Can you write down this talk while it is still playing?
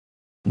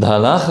The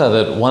halacha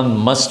that one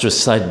must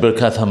recite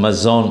Birkat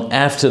HaMazon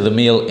after the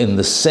meal in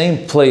the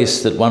same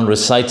place that one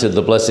recited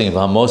the blessing of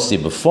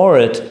Hamosi before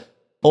it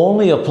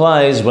only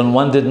applies when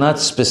one did not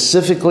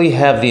specifically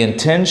have the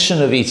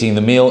intention of eating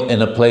the meal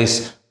in a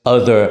place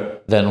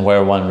other than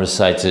where one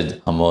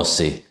recited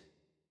Hamosi.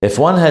 If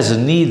one has a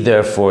need,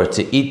 therefore,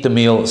 to eat the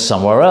meal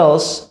somewhere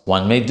else,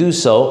 one may do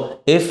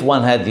so if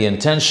one had the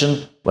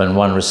intention when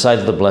one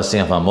recited the blessing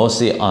of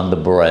Hamosi on the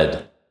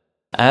bread.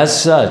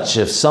 As such,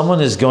 if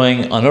someone is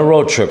going on a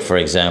road trip, for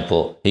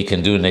example, he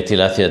can do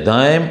Netilat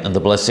Yadayim and the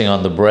blessing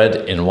on the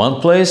bread in one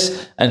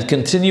place and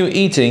continue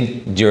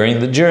eating during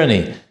the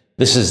journey.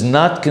 This is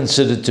not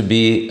considered to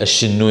be a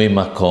shinui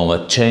makom,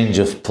 a change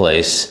of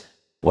place.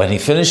 When he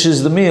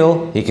finishes the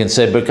meal, he can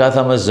say Birkat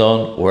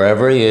HaMazon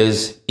wherever he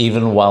is,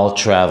 even while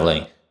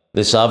traveling.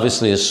 This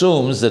obviously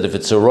assumes that if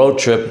it's a road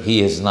trip,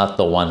 he is not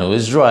the one who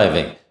is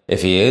driving.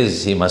 If he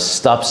is, he must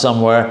stop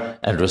somewhere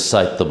and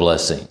recite the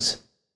blessings.